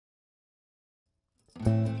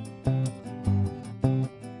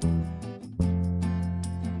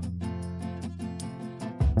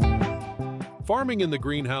Farming in the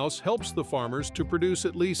greenhouse helps the farmers to produce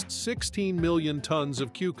at least 16 million tons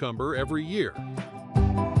of cucumber every year.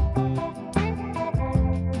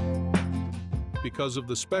 Because of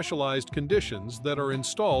the specialized conditions that are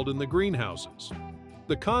installed in the greenhouses.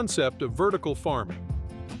 The concept of vertical farming.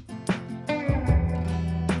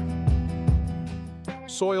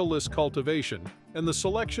 Soilless cultivation and the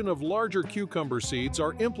selection of larger cucumber seeds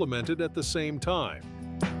are implemented at the same time.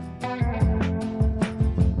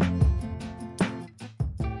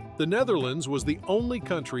 The Netherlands was the only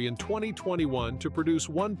country in 2021 to produce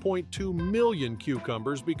 1.2 million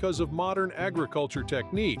cucumbers because of modern agriculture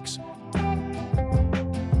techniques.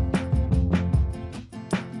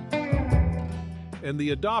 And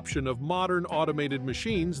the adoption of modern automated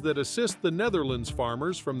machines that assist the Netherlands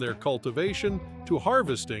farmers from their cultivation to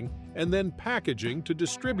harvesting and then packaging to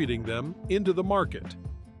distributing them into the market.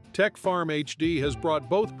 Tech Farm HD has brought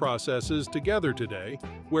both processes together today,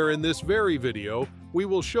 where in this very video, we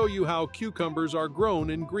will show you how cucumbers are grown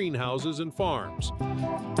in greenhouses and farms.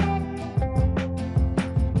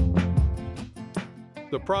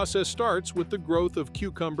 The process starts with the growth of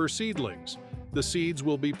cucumber seedlings. The seeds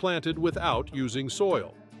will be planted without using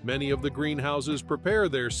soil. Many of the greenhouses prepare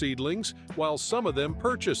their seedlings, while some of them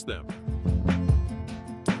purchase them.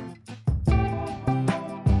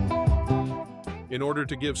 In order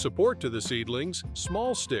to give support to the seedlings,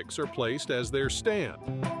 small sticks are placed as their stand.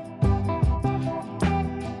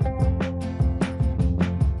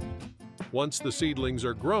 Once the seedlings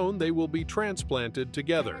are grown, they will be transplanted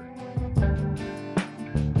together.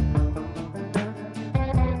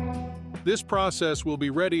 This process will be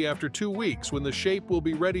ready after 2 weeks when the shape will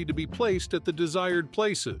be ready to be placed at the desired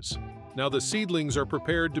places. Now the seedlings are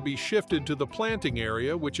prepared to be shifted to the planting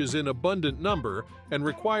area, which is in abundant number and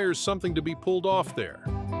requires something to be pulled off there.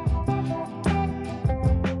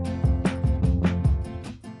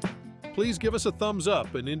 Please give us a thumbs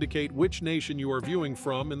up and indicate which nation you are viewing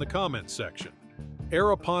from in the comments section.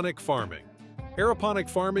 Aeroponic farming. Aeroponic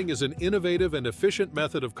farming is an innovative and efficient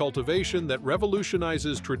method of cultivation that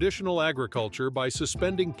revolutionizes traditional agriculture by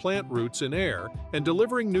suspending plant roots in air and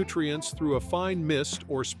delivering nutrients through a fine mist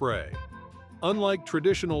or spray. Unlike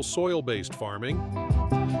traditional soil-based farming,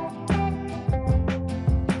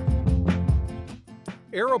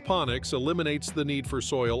 Aeroponics eliminates the need for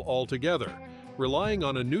soil altogether, relying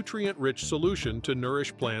on a nutrient-rich solution to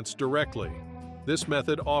nourish plants directly. This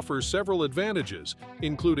method offers several advantages,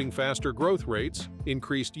 including faster growth rates,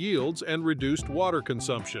 increased yields, and reduced water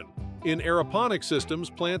consumption. In aeroponic systems,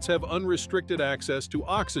 plants have unrestricted access to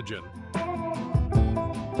oxygen,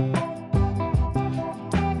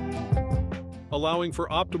 allowing for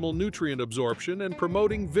optimal nutrient absorption and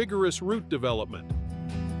promoting vigorous root development.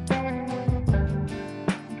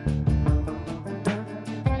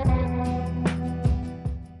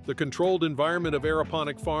 The controlled environment of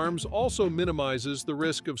aeroponic farms also minimizes the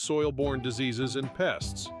risk of soil-borne diseases and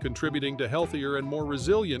pests, contributing to healthier and more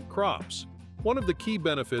resilient crops. One of the key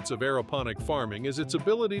benefits of aeroponic farming is its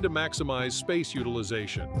ability to maximize space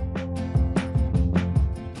utilization.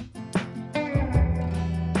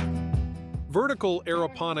 Vertical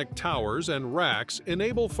aeroponic towers and racks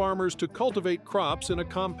enable farmers to cultivate crops in a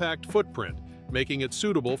compact footprint, making it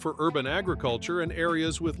suitable for urban agriculture and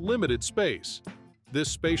areas with limited space. This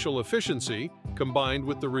spatial efficiency, combined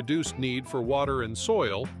with the reduced need for water and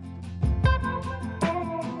soil,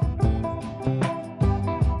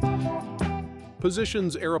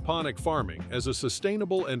 positions aeroponic farming as a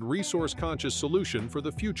sustainable and resource-conscious solution for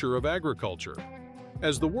the future of agriculture.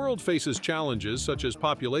 As the world faces challenges such as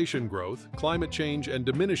population growth, climate change, and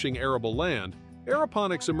diminishing arable land,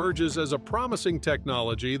 aeroponics emerges as a promising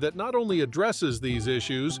technology that not only addresses these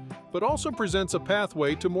issues, but also presents a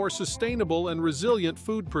pathway to more sustainable and resilient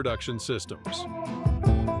food production systems.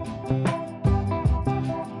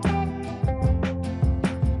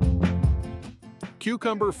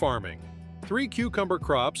 Cucumber farming. 3 cucumber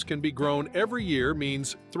crops can be grown every year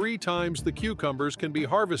means 3 times the cucumbers can be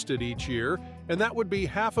harvested each year, and that would be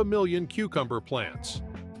 500,000 cucumber plants.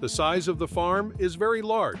 The size of the farm is very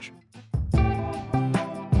large.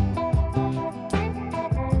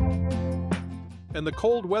 And the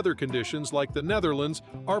cold weather conditions like the Netherlands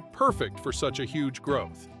are perfect for such a huge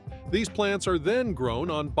growth. These plants are then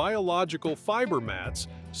grown on biological fiber mats,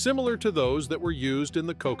 similar to those that were used in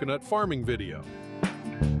the coconut farming video.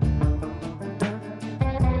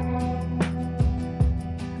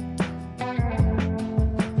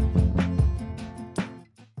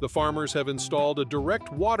 The farmers have installed a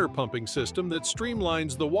direct water pumping system that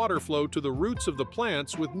streamlines the water flow to the roots of the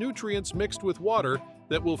plants with nutrients mixed with water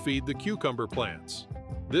that will feed the cucumber plants.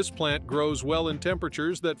 This plant grows well in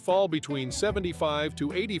temperatures that fall between 75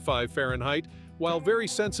 to 85 Fahrenheit, while very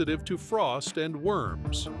sensitive to frost and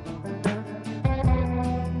worms.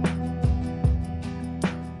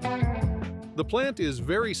 The plant is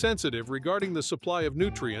very sensitive regarding the supply of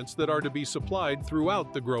nutrients that are to be supplied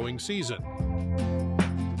throughout the growing season.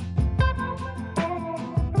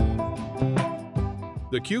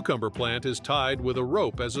 The cucumber plant is tied with a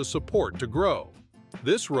rope as a support to grow.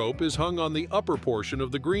 This rope is hung on the upper portion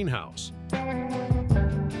of the greenhouse.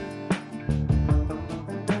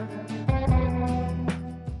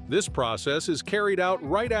 This process is carried out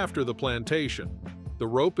right after the plantation. The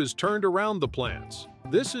rope is turned around the plants.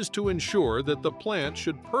 This is to ensure that the plant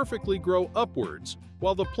should perfectly grow upwards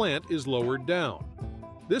while the plant is lowered down.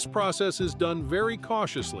 This process is done very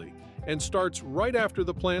cautiously and starts right after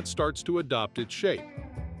the plant starts to adopt its shape.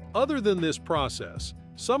 Other than this process,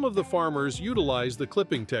 some of the farmers utilize the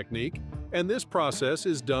clipping technique, and this process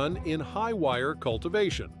is done in high-wire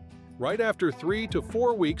cultivation. Right after 3 to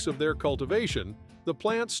 4 weeks of their cultivation, the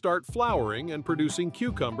plants start flowering and producing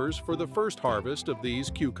cucumbers for the first harvest of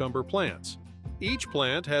these cucumber plants. Each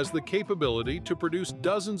plant has the capability to produce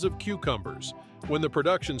dozens of cucumbers. When the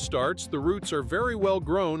production starts, the roots are very well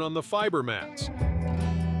grown on the fiber mats.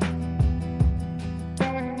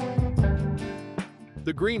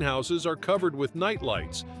 The greenhouses are covered with night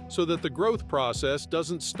lights so that the growth process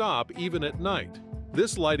doesn't stop even at night.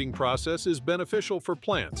 This lighting process is beneficial for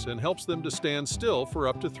plants and helps them to stand still for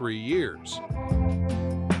up to 3 years.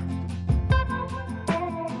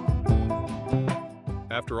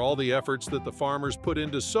 After all the efforts that the farmers put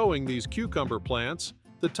into sowing these cucumber plants,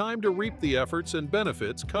 the time to reap the efforts and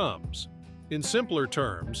benefits comes. In simpler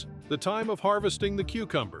terms, the time of harvesting the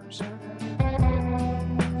cucumbers.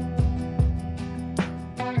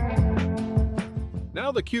 Now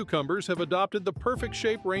the cucumbers have adopted the perfect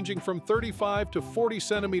shape ranging from 35 to 40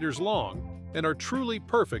 centimeters long and are truly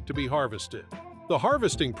perfect to be harvested. The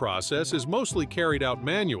harvesting process is mostly carried out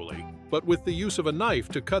manually, but with the use of a knife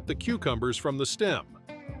to cut the cucumbers from the stem.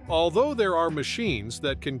 Although there are machines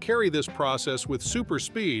that can carry this process with super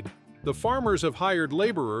speed, the farmers have hired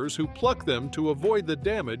laborers who pluck them to avoid the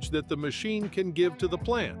damage that the machine can give to the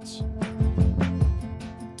plants.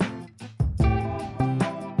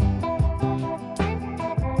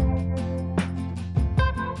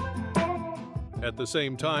 At the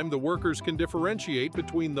same time, the workers can differentiate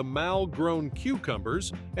between the mal-grown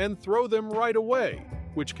cucumbers and throw them right away,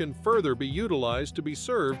 which can further be utilized to be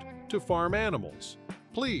served to farm animals.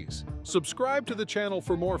 Please subscribe to the channel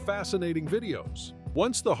for more fascinating videos.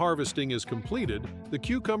 Once the harvesting is completed, the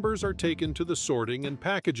cucumbers are taken to the sorting and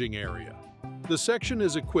packaging area. The section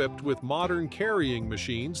is equipped with modern carrying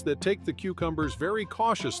machines that take the cucumbers very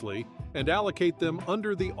cautiously and allocate them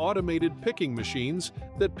under the automated picking machines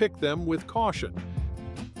that pick them with caution.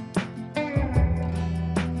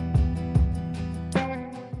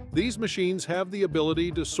 These machines have the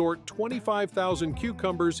ability to sort 25,000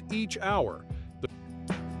 cucumbers each hour.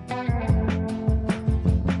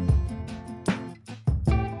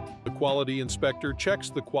 The quality inspector checks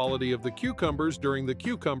the quality of the cucumbers during the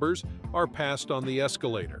cucumbers are passed on the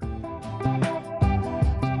escalator.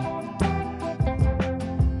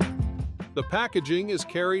 The packaging is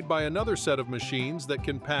carried by another set of machines that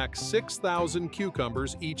can pack 6,000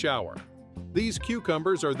 cucumbers each hour. These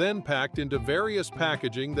cucumbers are then packed into various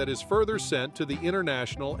packaging that is further sent to the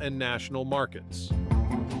international and national markets.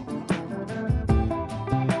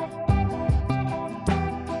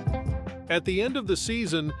 At the end of the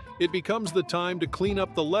season, it becomes the time to clean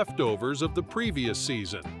up the leftovers of the previous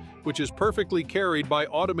season, which is perfectly carried by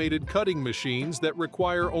automated cutting machines that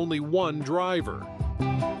require only one driver.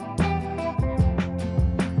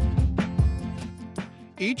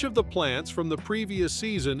 Each of the plants from the previous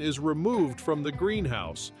season is removed from the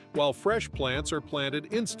greenhouse, while fresh plants are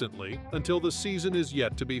planted instantly until the season is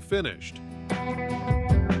yet to be finished.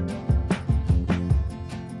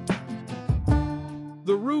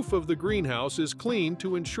 The roof of the greenhouse is cleaned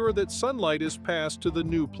to ensure that sunlight is passed to the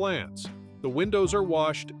new plants. The windows are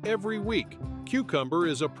washed every week. Cucumber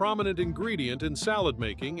is a prominent ingredient in salad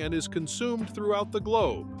making and is consumed throughout the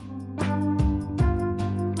globe.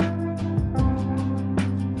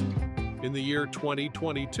 In the year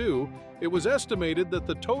 2022, it was estimated that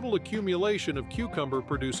the total accumulation of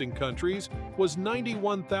cucumber-producing countries was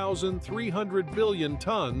 91,300 billion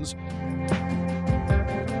tons,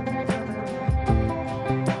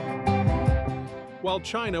 while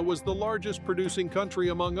China was the largest producing country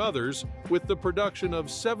among others, with the production of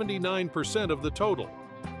 79% of the total.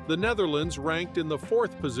 The Netherlands ranked in the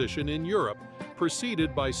 4th position in Europe,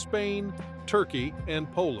 preceded by Spain, Turkey, and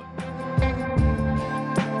Poland.